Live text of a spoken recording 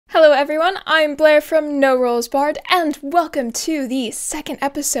everyone, I'm Blair from No Rolls Barred, and welcome to the second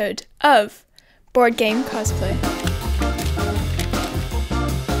episode of Board Game Cosplay.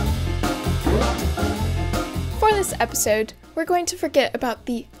 For this episode, we're going to forget about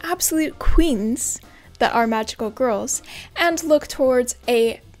the absolute queens that are magical girls, and look towards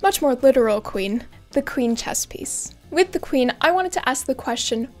a much more literal queen, the queen chess piece. With the queen, I wanted to ask the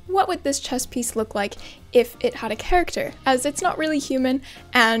question, what would this chess piece look like if it had a character? As it's not really human,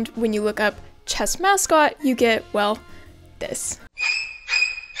 and when you look up chess mascot, you get, well, this.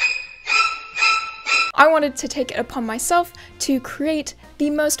 I wanted to take it upon myself to create the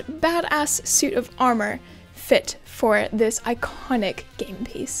most badass suit of armor fit for this iconic game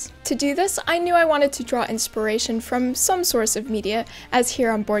piece. To do this, I knew I wanted to draw inspiration from some source of media, as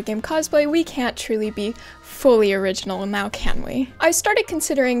here on Board Game Cosplay, we can't truly be fully original now, can we? I started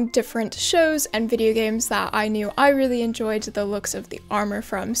considering different shows and video games that I knew I really enjoyed the looks of the armor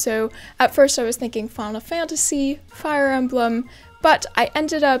from, so at first I was thinking Final Fantasy, Fire Emblem, but I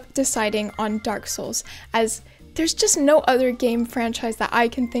ended up deciding on Dark Souls, as there's just no other game franchise that I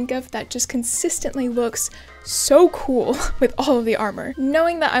can think of that just consistently looks so cool with all of the armor.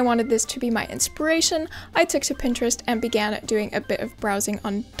 Knowing that I wanted this to be my inspiration, I took to Pinterest and began doing a bit of browsing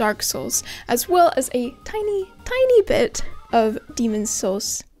on Dark Souls, as well as a tiny bit of Demon's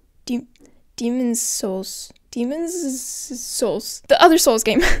Souls. Demon's Souls, the other Souls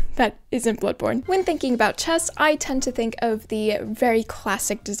game that isn't Bloodborne. When thinking about chess, I tend to think of the very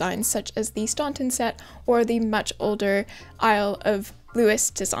classic designs such as the Staunton set or the much older Isle of Lewis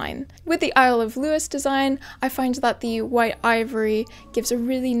design. With the Isle of Lewis design, I find that the white ivory gives a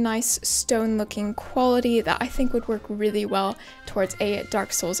really nice stone looking quality that I think would work really well towards a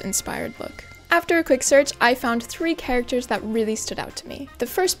Dark Souls inspired look. After a quick search, I found 3 characters that really stood out to me. The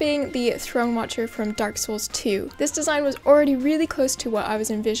first being the Throne Watcher from Dark Souls 2. This design was already really close to what I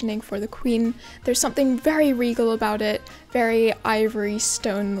was envisioning for the queen. There's something very regal about it, very ivory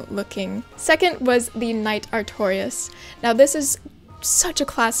stone looking. Second was the Knight Artorias. Now this is such a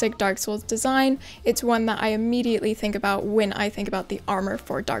classic Dark Souls design. It's one that I immediately think about when I think about the armor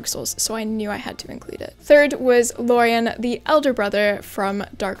for Dark Souls, so I knew I had to include it. Third was Lorien, the elder brother from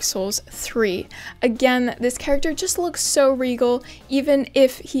Dark Souls 3. Again, this character just looks so regal, even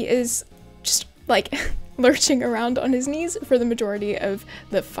if he is just like lurching around on his knees for the majority of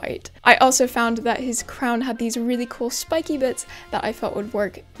the fight. I also found that his crown had these really cool spiky bits that I felt would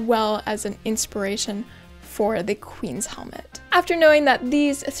work well as an inspiration for the queen's helmet. After knowing that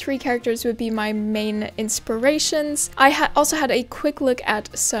these 3 characters would be my main inspirations, I also had a quick look at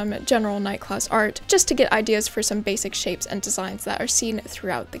some general Knight class art just to get ideas for some basic shapes and designs that are seen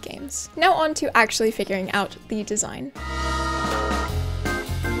throughout the games. Now on to actually figuring out the design.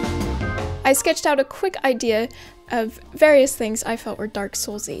 I sketched out a quick idea of various things I felt were Dark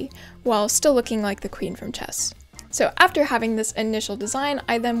Souls-y, while still looking like the queen from chess. So after having this initial design,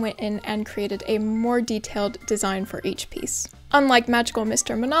 I then went in and created a more detailed design for each piece. Unlike Magical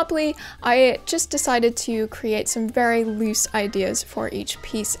Mr. Monopoly, I just decided to create some very loose ideas for each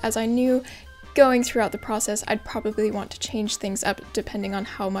piece, as I knew going throughout the process I'd probably want to change things up depending on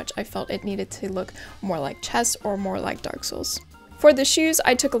how much I felt it needed to look more like chess or more like Dark Souls. For the shoes,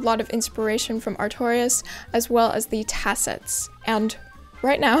 I took a lot of inspiration from Artorias, as well as the tassets, and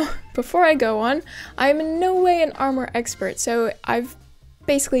right now, before I go on, I'm in no way an armor expert, so I've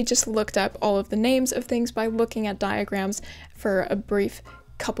basically just looked up all of the names of things by looking at diagrams for a brief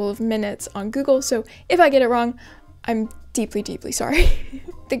couple of minutes on Google, so if I get it wrong, I'm deeply sorry.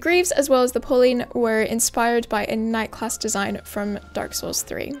 The greaves as well as the pulling were inspired by a Knight class design from Dark Souls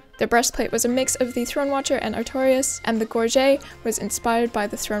 3. The breastplate was a mix of the Throne Watcher and Artorias, and the gorget was inspired by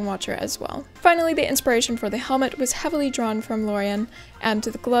the Throne Watcher as well. Finally, the inspiration for the helmet was heavily drawn from Lorien, and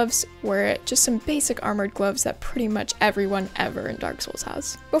the gloves were just some basic armored gloves that pretty much everyone ever in Dark Souls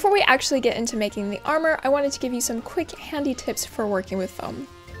has. Before we actually get into making the armor, I wanted to give you some quick handy tips for working with foam.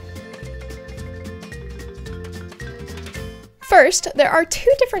 First, there are 2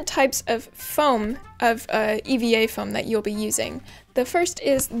 different types of foam, EVA foam that you'll be using. The first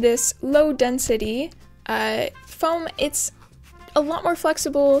is this low density foam. It's a lot more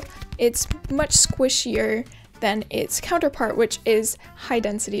flexible, it's much squishier than its counterpart, which is high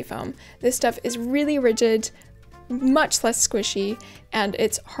density foam. This stuff is really rigid, much less squishy, and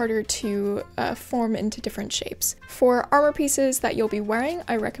it's harder to form into different shapes. For armor pieces that you'll be wearing,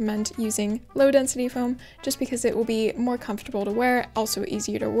 I recommend using low density foam just because it will be more comfortable to wear, also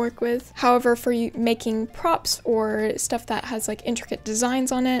easier to work with. However, for you making props or stuff that has like intricate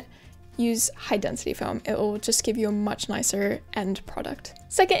designs on it, use high density foam. It will just give you a much nicer end product.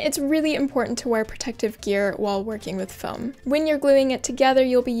 Second, it's really important to wear protective gear while working with foam. When you're gluing it together,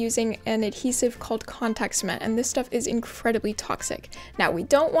 you'll be using an adhesive called contact cement, and this stuff is incredibly toxic. Now, we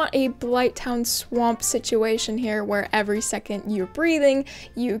don't want a Blighttown swamp situation here where every second you're breathing,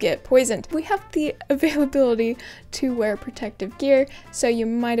 you get poisoned. We have the availability to wear protective gear, so you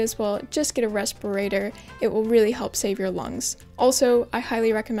might as well just get a respirator. It will really help save your lungs. Also, I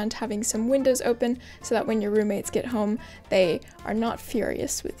highly recommend having some windows open so that when your roommates get home, they are not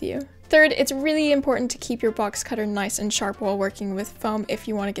furious with you. Third, it's really important to keep your box cutter nice and sharp while working with foam if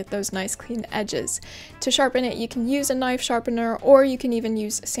you want to get those nice clean edges. To sharpen it, you can use a knife sharpener, or you can even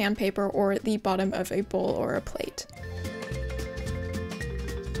use sandpaper or the bottom of a bowl or a plate.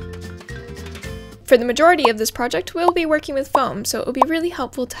 For the majority of this project, we'll be working with foam, so it will be really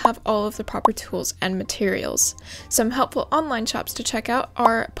helpful to have all of the proper tools and materials. Some helpful online shops to check out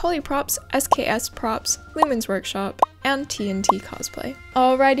are Polyprops, SKS Props, Lumen's Workshop, and TNT Cosplay.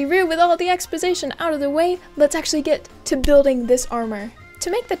 Alrighty Roo, with all the exposition out of the way, let's actually get to building this armor.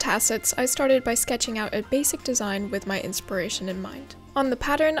 To make the tassets, I started by sketching out a basic design with my inspiration in mind. On the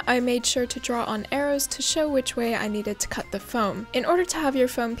pattern, I made sure to draw on arrows to show which way I needed to cut the foam. In order to have your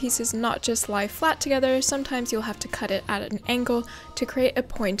foam pieces not just lie flat together, sometimes you'll have to cut it at an angle to create a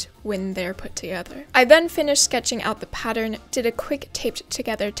point when they're put together. I then finished sketching out the pattern, did a quick taped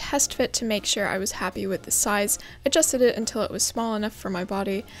together test fit to make sure I was happy with the size, adjusted it until it was small enough for my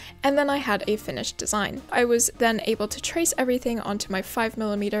body, and then I had a finished design. I was then able to trace everything onto my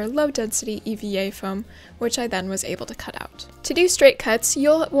 5mm low density EVA foam, which I then was able to cut out. To do straight cuts,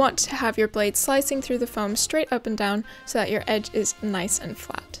 you'll want to have your blade slicing through the foam straight up and down so that your edge is nice and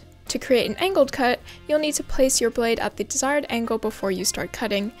flat. To create an angled cut, you'll need to place your blade at the desired angle before you start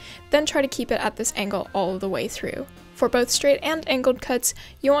cutting, then try to keep it at this angle all the way through. For both straight and angled cuts,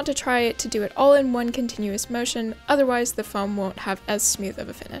 you want to try to do it all in one continuous motion, otherwise the foam won't have as smooth of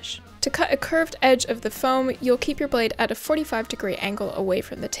a finish. To cut a curved edge of the foam, you'll keep your blade at a 45-degree angle away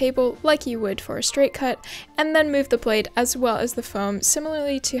from the table, like you would for a straight cut, and then move the blade as well as the foam,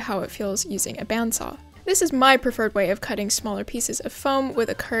 similarly to how it feels using a bandsaw. This is my preferred way of cutting smaller pieces of foam with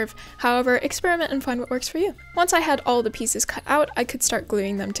a curve, however, experiment and find what works for you. Once I had all the pieces cut out, I could start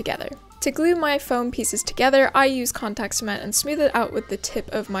gluing them together. To glue my foam pieces together, I use contact cement and smooth it out with the tip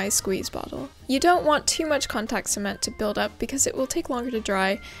of my squeeze bottle. You don't want too much contact cement to build up because it will take longer to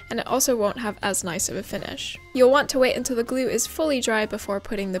dry, and it also won't have as nice of a finish. You'll want to wait until the glue is fully dry before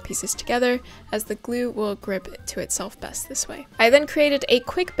putting the pieces together, as the glue will grip to itself best this way. I then created a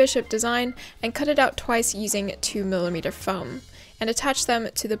quick bishop design and cut it out twice using 2mm foam, and attach them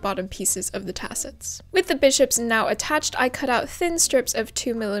to the bottom pieces of the tassets. With the bishops now attached, I cut out thin strips of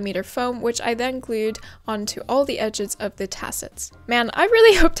 2mm foam, which I then glued onto all the edges of the tassets. Man, I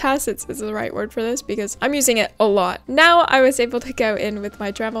really hope tassets is the right word for this because I'm using it a lot. Now I was able to go in with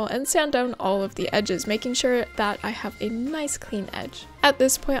my Dremel and sand down all of the edges, making sure that I have a nice clean edge. At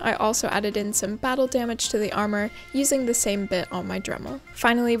this point, I also added in some battle damage to the armor using the same bit on my Dremel.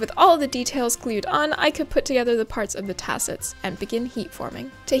 Finally, with all the details glued on, I could put together the parts of the tassets and begin heat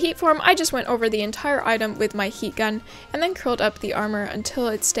forming. To heat form, I just went over the entire item with my heat gun and then curled up the armor until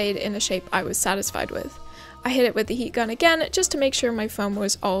it stayed in a shape I was satisfied with. I hit it with the heat gun again just to make sure my foam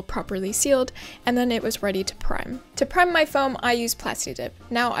was all properly sealed, and then it was ready to prime. To prime my foam, I used Plastidip.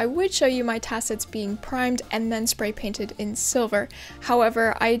 Now, I would show you my tassets being primed and then spray painted in silver.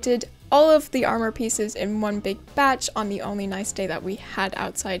 However, I did all of the armor pieces in one big batch on the only nice day that we had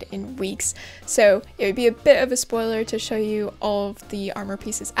outside in weeks. So it would be a bit of a spoiler to show you all of the armor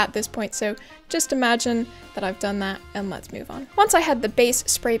pieces at this point, so just imagine that I've done that and let's move on. Once I had the base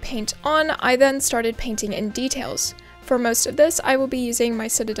spray paint on, I then started painting in details. For most of this, I will be using my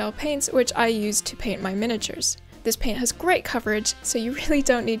Citadel paints, which I use to paint my miniatures. This paint has great coverage, so you really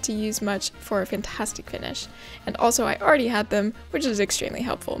don't need to use much for a fantastic finish. And also I already had them, which is extremely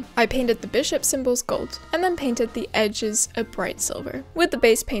helpful. I painted the bishop symbols gold, and then painted the edges a bright silver. With the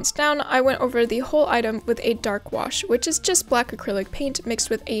base paints down, I went over the whole item with a dark wash, which is just black acrylic paint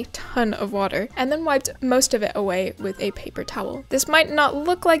mixed with a ton of water, and then wiped most of it away with a paper towel. This might not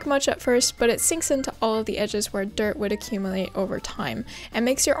look like much at first, but it sinks into all of the edges where dirt would accumulate over time, and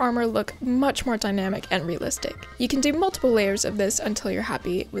makes your armor look much more dynamic and realistic. You can do multiple layers of this until you're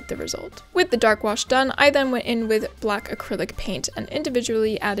happy with the result. With the dark wash done, I then went in with black acrylic paint and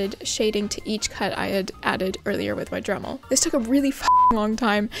individually added shading to each cut I had added earlier with my Dremel. This took a really long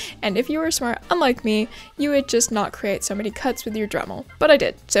time, and if you were smart, unlike me, you would just not create so many cuts with your Dremel. But I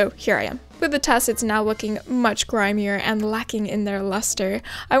did, so here I am. With the tassets now looking much grimier and lacking in their luster,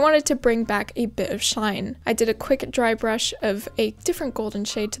 I wanted to bring back a bit of shine. I did a quick dry brush of a different golden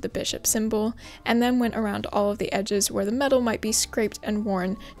shade to the bishop symbol, and then went around all of the edges where the metal might be scraped and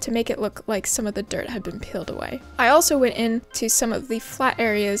worn to make it look like some of the dirt had been peeled away. I also went in to some of the flat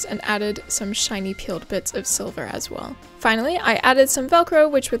areas and added some shiny peeled bits of silver as well. Finally, I added some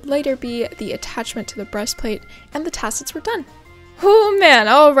Velcro, which would later be the attachment to the breastplate, and the tassets were done. Oh man,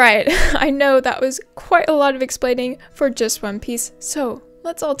 alright. I know that was quite a lot of explaining for just one piece, so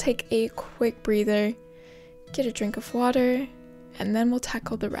let's all take a quick breather, get a drink of water, and then we'll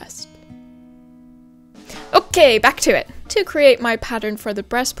tackle the rest. Okay, back to it. To create my pattern for the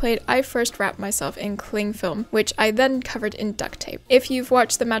breastplate, I first wrapped myself in cling film, which I then covered in duct tape. If you've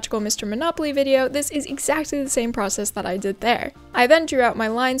watched the Magical Mr. Monopoly video, this is exactly the same process that I did there. I then drew out my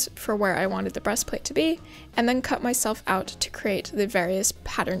lines for where I wanted the breastplate to be, and then cut myself out to create the various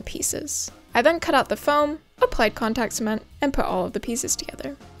pattern pieces. I then cut out the foam, applied contact cement, and put all of the pieces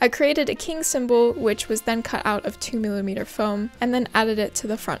together. I created a king symbol, which was then cut out of 2mm foam, and then added it to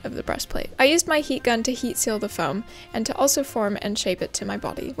the front of the breastplate. I used my heat gun to heat seal the foam, and to also form and shape it to my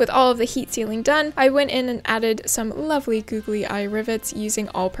body. With all of the heat sealing done, I went in and added some lovely googly eye rivets using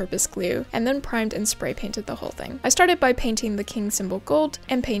all-purpose glue, and then primed and spray painted the whole thing. I started by painting the king symbol gold,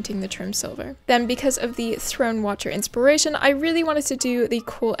 and painting the trim silver. Then, because of the Throne Watcher inspiration, I really wanted to do the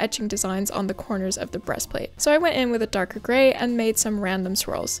cool etching designs on the corners of the breastplate. So I went in with a darker gray and made some random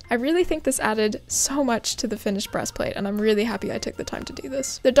swirls. I really think this added so much to the finished breastplate, and I'm really happy I took the time to do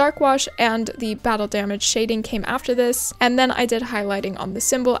this. The dark wash and the battle damage shading came after this, and then I did highlighting on the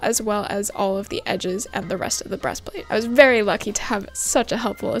symbol as well as all of the edges and the rest of the breastplate. I was very lucky to have such a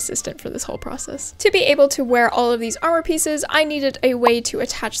helpful assistant for this whole process. To be able to wear all of these armor pieces, I needed a way to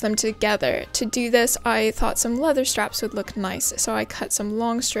attach them together. To do this, I thought some leather straps would look nice, so I cut some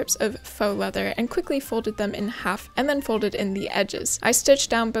long strips of faux leather and quickly folded them in half and then folded in the edges. I stitched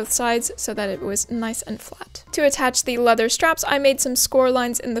down both sides so that it was nice and flat. To attach the leather straps, I made some score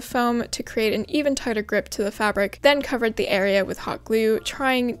lines in the foam to create an even tighter grip to the fabric, then covered the area with hot glue,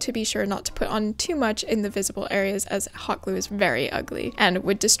 trying to be sure not to put on too much in the visible areas as hot glue is very ugly and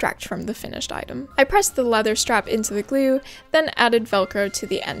would distract from the finished item. I pressed the leather strap into the glue, then added Velcro to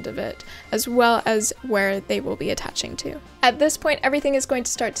the end of it, as well as where they will be attaching to. At this point, everything is going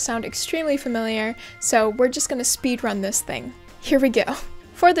to start to sound extremely familiar, so we're just going to speed run this thing. Here we go.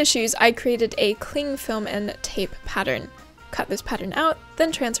 For the shoes, I created a cling film and tape pattern. Cut this pattern out,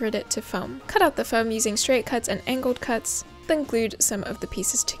 then transferred it to foam. Cut out the foam using straight cuts and angled cuts, then glued some of the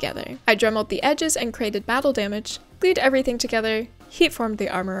pieces together. I dremeled the edges and created battle damage, glued everything together, heat formed the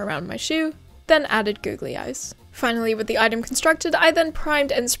armor around my shoe, then added googly eyes. Finally, with the item constructed, I then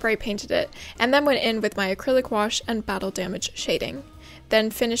primed and spray painted it, and then went in with my acrylic wash and battle damage shading. Then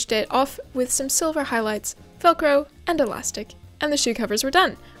finished it off with some silver highlights, Velcro, and elastic, and the shoe covers were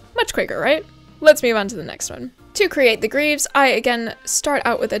done. Much quicker, right? Let's move on to the next one. To create the greaves, I again start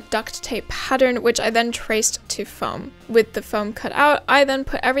out with a duct tape pattern, which I then traced to foam. With the foam cut out, I then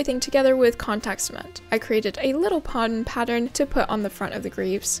put everything together with contact cement. I created a little pawn pattern to put on the front of the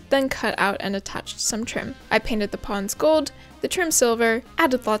greaves, then cut out and attached some trim. I painted the pawns gold, the trim silver,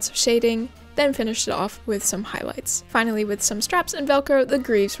 added lots of shading, then finished it off with some highlights. Finally, with some straps and Velcro, the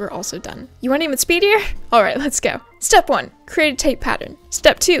greaves were also done. You want even speedier? Alright, let's go. Step 1, create a tape pattern.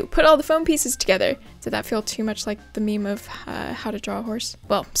 Step 2, put all the foam pieces together. Did that feel too much like the meme of how to draw a horse?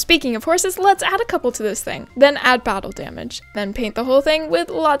 Well, speaking of horses, let's add a couple to this thing. Then add battle damage. Then paint the whole thing with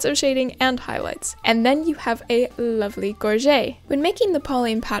lots of shading and highlights. And then you have a lovely gorget. When making the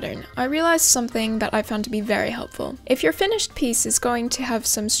Pauline pattern, I realized something that I found to be very helpful. If your finished piece is going to have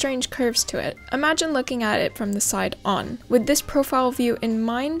some strange curves to it, imagine looking at it from the side on. With this profile view in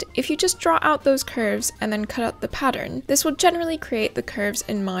mind, if you just draw out those curves and then cut out the pattern, this will generally create the curves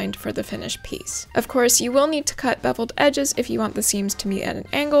in mind for the finished piece. Of course, you will need to cut beveled edges if you want the seams to meet at an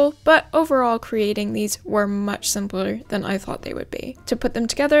angle, but overall creating these were much simpler than I thought they would be. To put them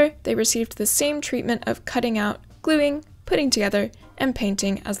together, they received the same treatment of cutting out, gluing, putting together, and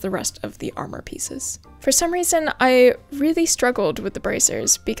painting as the rest of the armor pieces. For some reason, I really struggled with the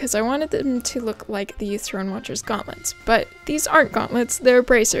bracers because I wanted them to look like the Throne Watcher's gauntlets, but these aren't gauntlets, they're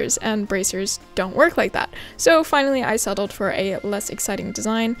bracers, and bracers don't work like that. So finally I settled for a less exciting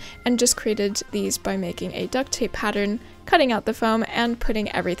design and just created these by making a duct tape pattern, cutting out the foam, and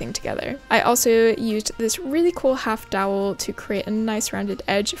putting everything together. I also used this really cool half dowel to create a nice rounded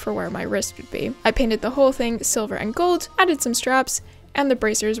edge for where my wrist would be. I painted the whole thing silver and gold, added some straps, and the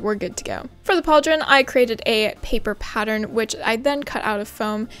bracers were good to go. For the pauldron, I created a paper pattern, which I then cut out of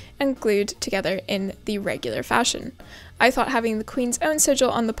foam and glued together in the regular fashion. I thought having the Queen's own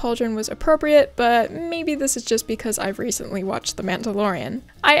sigil on the pauldron was appropriate, but maybe this is just because I've recently watched The Mandalorian.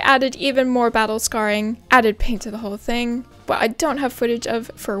 I added even more battle scarring, added paint to the whole thing. What I don't have footage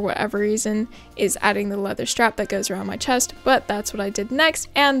of, for whatever reason, is adding the leather strap that goes around my chest, but that's what I did next,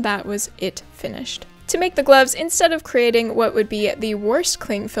 and that was it finished. To make the gloves, instead of creating what would be the worst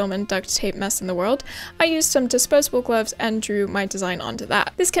cling film and duct tape mess in the world, I used some disposable gloves and drew my design onto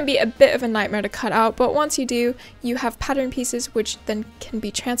that. This can be a bit of a nightmare to cut out, but once you do, you have pattern pieces which then can be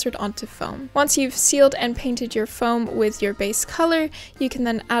transferred onto foam. Once you've sealed and painted your foam with your base color, you can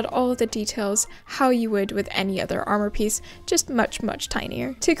then add all of the details how you would with any other armor piece, just much, much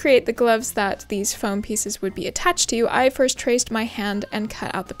tinier. To create the gloves that these foam pieces would be attached to, I first traced my hand and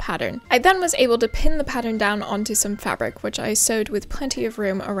cut out the pattern. I then was able to pin the pattern down onto some fabric, which I sewed with plenty of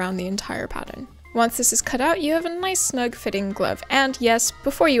room around the entire pattern. Once this is cut out, you have a nice snug fitting glove. And yes,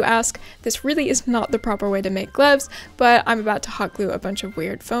 before you ask, this really is not the proper way to make gloves, but I'm about to hot glue a bunch of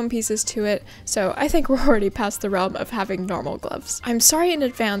weird foam pieces to it, so I think we're already past the realm of having normal gloves. I'm sorry in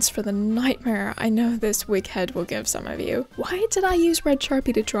advance for the nightmare I know this wig head will give some of you. Why did I use red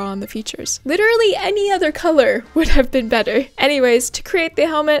Sharpie to draw on the features? Literally any other color would have been better. Anyways, to create the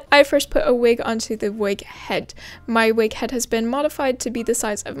helmet, I first put a wig onto the wig head. My wig head has been modified to be the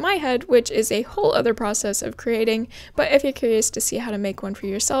size of my head, which is a whole other process of creating, but if you're curious to see how to make one for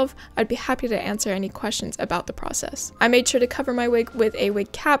yourself, I'd be happy to answer any questions about the process. I made sure to cover my wig with a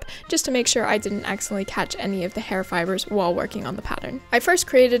wig cap just to make sure I didn't accidentally catch any of the hair fibers while working on the pattern. I first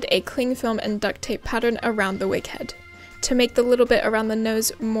created a cling film and duct tape pattern around the wig head. To make the little bit around the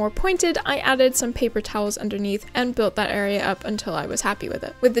nose more pointed, I added some paper towels underneath and built that area up until I was happy with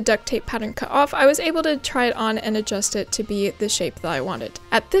it. With the duct tape pattern cut off, I was able to try it on and adjust it to be the shape that I wanted.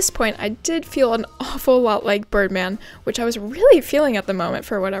 At this point, I did feel an awful lot like Birdman, which I was really feeling at the moment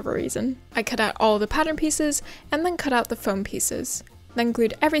for whatever reason. I cut out all the pattern pieces and then cut out the foam pieces, then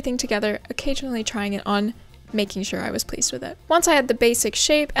glued everything together, occasionally trying it on, making sure I was pleased with it. Once I had the basic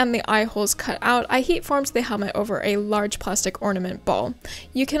shape and the eye holes cut out, I heat formed the helmet over a large plastic ornament ball.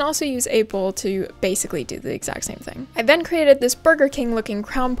 You can also use a bowl to basically do the exact same thing. I then created this Burger King looking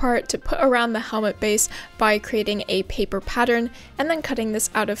crown part to put around the helmet base by creating a paper pattern and then cutting this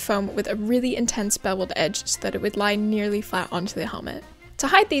out of foam with a really intense beveled edge so that it would lie nearly flat onto the helmet. To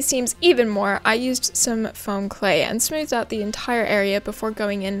hide these seams even more, I used some foam clay and smoothed out the entire area before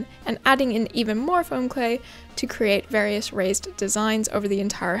going in and adding in even more foam clay to create various raised designs over the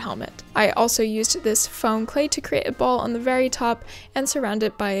entire helmet. I also used this foam clay to create a ball on the very top and surround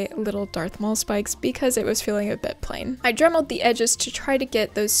it by little Darth Maul spikes because it was feeling a bit plain. I dremeled the edges to try to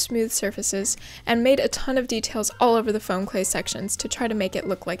get those smooth surfaces and made a ton of details all over the foam clay sections to try to make it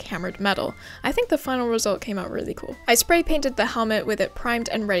look like hammered metal. I think the final result came out really cool. I spray painted the helmet with it primed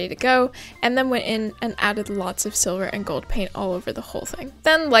and ready to go, and then went in and added lots of silver and gold paint all over the whole thing.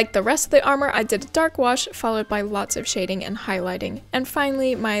 Then, like the rest of the armor, I did a dark wash followed by lots of shading and highlighting, and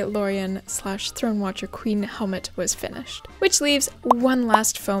finally my Lorien/Throne Watcher Queen helmet was finished. Which leaves one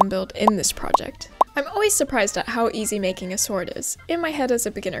last foam build in this project. I'm always surprised at how easy making a sword is. In my head as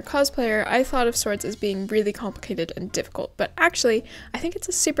a beginner cosplayer, I thought of swords as being really complicated and difficult, but actually, I think it's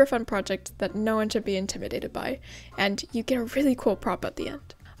a super fun project that no one should be intimidated by, and you get a really cool prop at the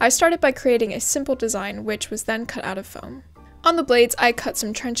end. I started by creating a simple design, which was then cut out of foam. On the blades, I cut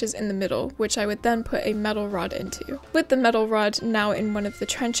some trenches in the middle, which I would then put a metal rod into. With the metal rod now in one of the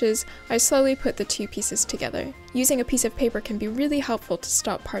trenches, I slowly put the two pieces together. Using a piece of paper can be really helpful to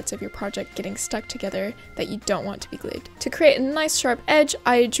stop parts of your project getting stuck together that you don't want to be glued. To create a nice sharp edge,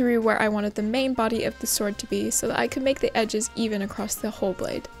 I drew where I wanted the main body of the sword to be so that I could make the edges even across the whole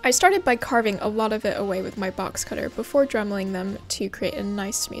blade. I started by carving a lot of it away with my box cutter before dremeling them to create a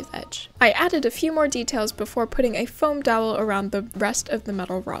nice smooth edge. I added a few more details before putting a foam dowel around the rest of the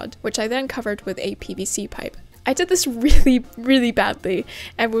metal rod, which I then covered with a PVC pipe. I did this really badly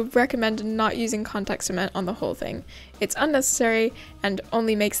and would recommend not using contact cement on the whole thing. It's unnecessary and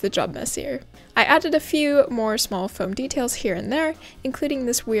only makes the job messier. I added a few more small foam details here and there, including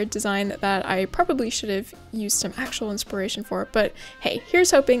this weird design that I probably should have used some actual inspiration for, but hey, here's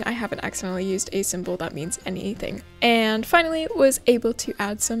hoping I haven't accidentally used a symbol that means anything. And finally, was able to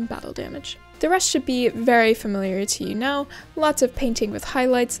add some battle damage. The rest should be very familiar to you now, lots of painting with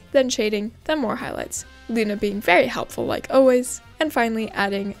highlights, then shading, then more highlights. Luna being very helpful like always, and finally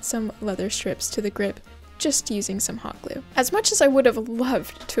adding some leather strips to the grip just using some hot glue. As much as I would have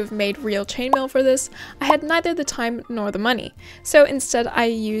loved to have made real chainmail for this, I had neither the time nor the money. So instead I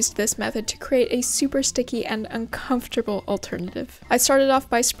used this method to create a super sticky and uncomfortable alternative. I started off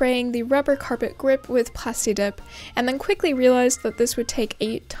by spraying the rubber carpet grip with Plasti-Dip, and then quickly realized that this would take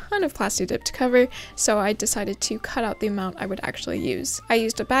a ton of Plasti-Dip to cover, so I decided to cut out the amount I would actually use. I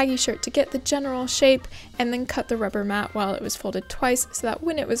used a baggy shirt to get the general shape, and then cut the rubber mat while it was folded twice so that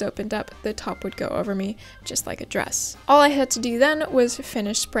when it was opened up, the top would go over me just like a dress. All I had to do then was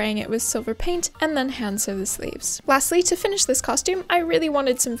finish spraying it with silver paint and then hand sew the sleeves. Lastly, to finish this costume, I really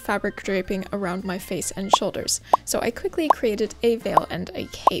wanted some fabric draping around my face and shoulders, so I quickly created a veil and a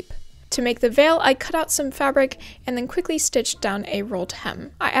cape. To make the veil, I cut out some fabric and then quickly stitched down a rolled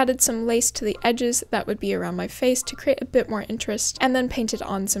hem. I added some lace to the edges that would be around my face to create a bit more interest, and then painted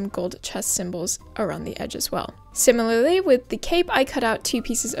on some gold chest symbols around the edge as well. Similarly, with the cape, I cut out 2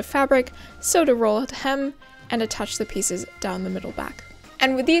 pieces of fabric, sewed a rolled hem, and attached the pieces down the middle back.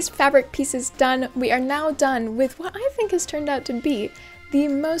 And with these fabric pieces done, we are now done with what I think has turned out to be the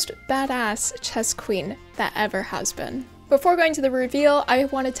most badass chess queen that ever has been. Before going to the reveal, I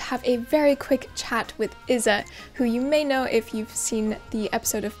wanted to have a very quick chat with Izza, who you may know if you've seen the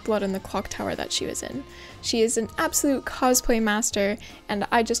episode of Blood on the Clock Tower that she was in. She is an absolute cosplay master, and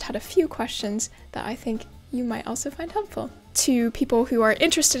I just had a few questions that I think you might also find helpful. To people who are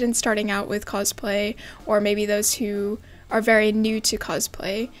interested in starting out with cosplay, or maybe those who are very new to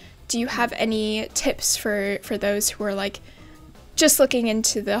cosplay, do you have any tips for those who are like just looking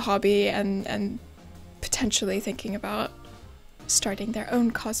into the hobby and potentially thinking about starting their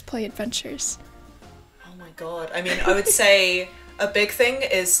own cosplay adventures? Oh my god. I mean, I would say a big thing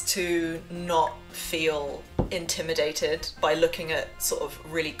is to not feel intimidated by looking at sort of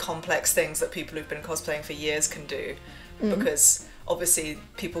really complex things that people who've been cosplaying for years can do. Because obviously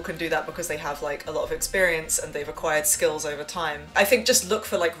people can do that because they have like a lot of experience and they've acquired skills over time. I think just look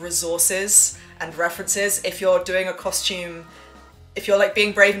for like resources and references. If you're doing a costume, if you're like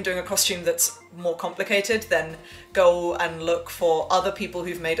being brave and doing a costume that's more complicated, then go and look for other people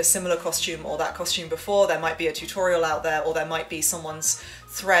who've made a similar costume or that costume before. There might be a tutorial out there, or there might be someone's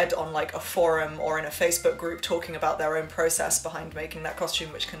thread on like a forum or in a Facebook group talking about their own process behind making that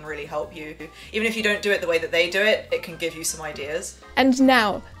costume, which can really help you. Even if you don't do it the way that they do it, it can give you some ideas. And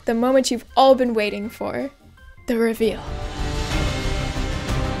now, the moment you've all been waiting for, the reveal.